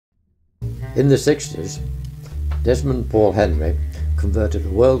In the 60s, Desmond Paul Henry converted a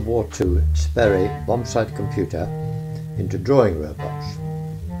World War II Sperry bombsight computer into drawing robots.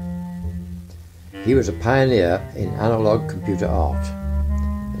 He was a pioneer in analogue computer art,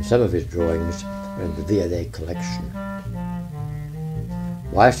 and some of his drawings are in the V&A collection.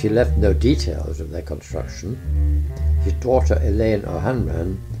 Whilst he left no details of their construction, his daughter Elaine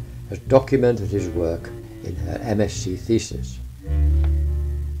O'Hanrahan has documented his work in her MSc thesis.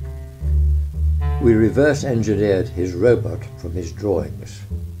 We reverse engineered his robot from his drawings.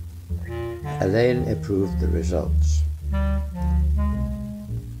 Elaine approved the results.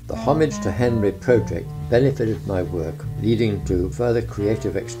 The Homage to Henry project benefited my work, leading to further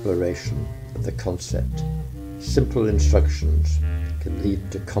creative exploration of the concept. Simple instructions can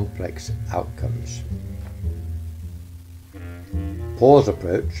lead to complex outcomes. Paul's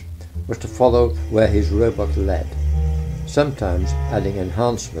approach was to follow where his robot led, sometimes adding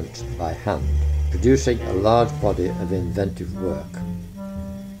enhancements by hand, producing a large body of inventive work.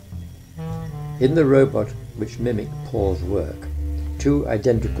 In the robot which mimicked Paul's work, two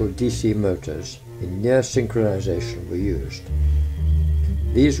identical DC motors in near synchronization were used.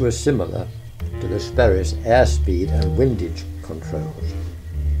 These were similar to the Sperry's airspeed and windage controls.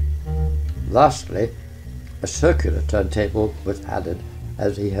 Lastly, a circular turntable was added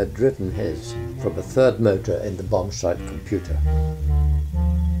as he had driven his from a third motor in the bombsight computer.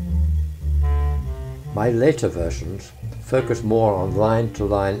 My later versions focus more on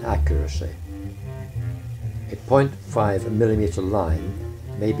line-to-line accuracy. A 0.5mm line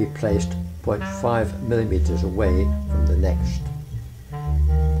may be placed 0.5mm away from the next.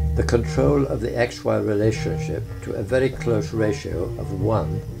 The control of the XY relationship to a very close ratio of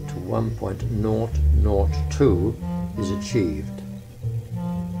 1 to 1.002 is achieved.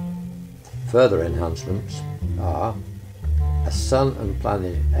 Further enhancements are a Sun and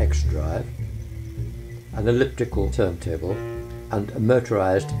Planet X drive, an elliptical turntable, and a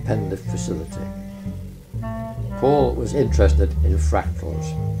motorized pen lift facility. Paul was interested in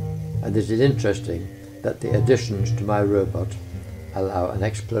fractals, and it is interesting that the additions to my robot allow an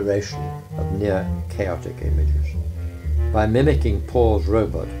exploration of near chaotic images. By mimicking Paul's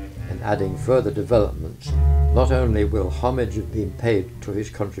robot and adding further developments, not only will homage have been paid to his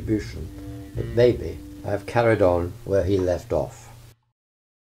contribution, but maybe I have carried on where he left off.